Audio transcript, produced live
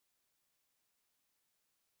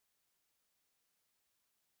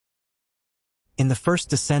In the First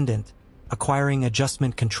Descendant, acquiring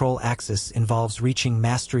Adjustment Control Axis involves reaching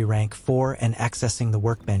Mastery Rank 4 and accessing the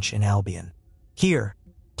workbench in Albion. Here,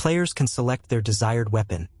 players can select their desired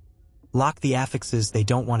weapon, lock the affixes they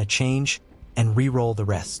don't want to change, and re-roll the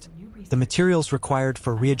rest. The materials required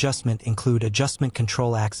for readjustment include Adjustment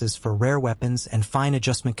Control Axes for rare weapons and Fine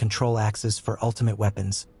Adjustment Control Axes for ultimate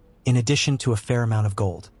weapons, in addition to a fair amount of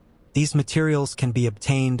gold. These materials can be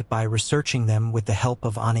obtained by researching them with the help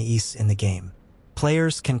of Anais in the game.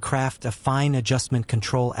 Players can craft a Fine Adjustment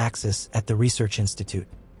Control Axis at the Research Institute.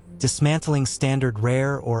 Dismantling standard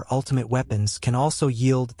rare or ultimate weapons can also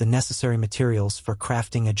yield the necessary materials for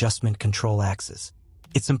crafting Adjustment Control Axes.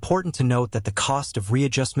 It's important to note that the cost of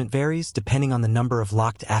readjustment varies depending on the number of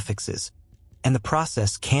locked affixes, and the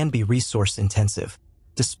process can be resource-intensive.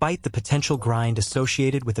 Despite the potential grind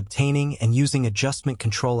associated with obtaining and using Adjustment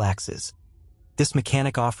Control Axes, this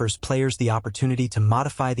mechanic offers players the opportunity to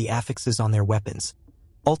modify the affixes on their weapons,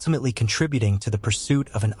 ultimately contributing to the pursuit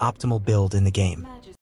of an optimal build in the game.